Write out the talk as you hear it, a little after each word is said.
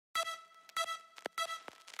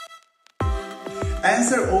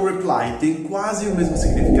Answer ou reply tem quase o mesmo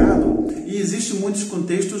significado e existem muitos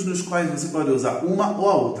contextos nos quais você pode usar uma ou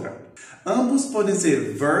a outra. Ambos podem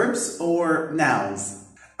ser verbs or nouns.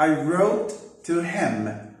 I wrote to him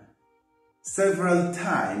several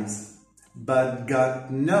times, but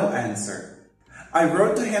got no answer. I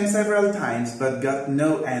wrote to him several times, but got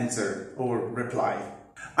no answer or reply.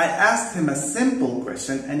 I asked him a simple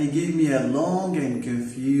question and he gave me a long and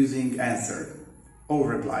confusing answer or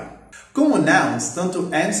reply. Como nouns, tanto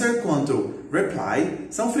answer quanto reply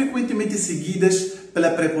são frequentemente seguidas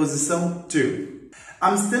pela preposição to.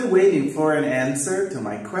 I'm still waiting for an answer to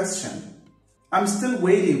my question. I'm still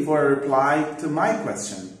waiting for a reply to my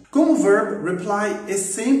question. Como verb, reply é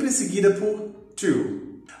sempre seguida por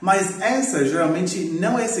to, mas answer geralmente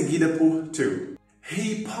não é seguida por to.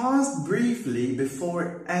 He paused briefly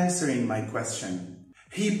before answering my question.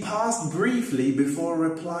 He paused briefly before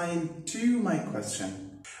replying to my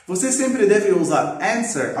question. Você sempre deve usar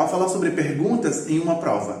answer ao falar sobre perguntas em uma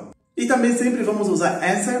prova. E também sempre vamos usar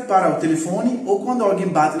answer para o telefone ou quando alguém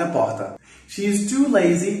bate na porta. She is too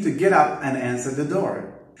lazy to get up and answer the door.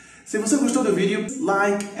 Se você gostou do vídeo,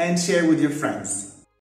 like and share with your friends.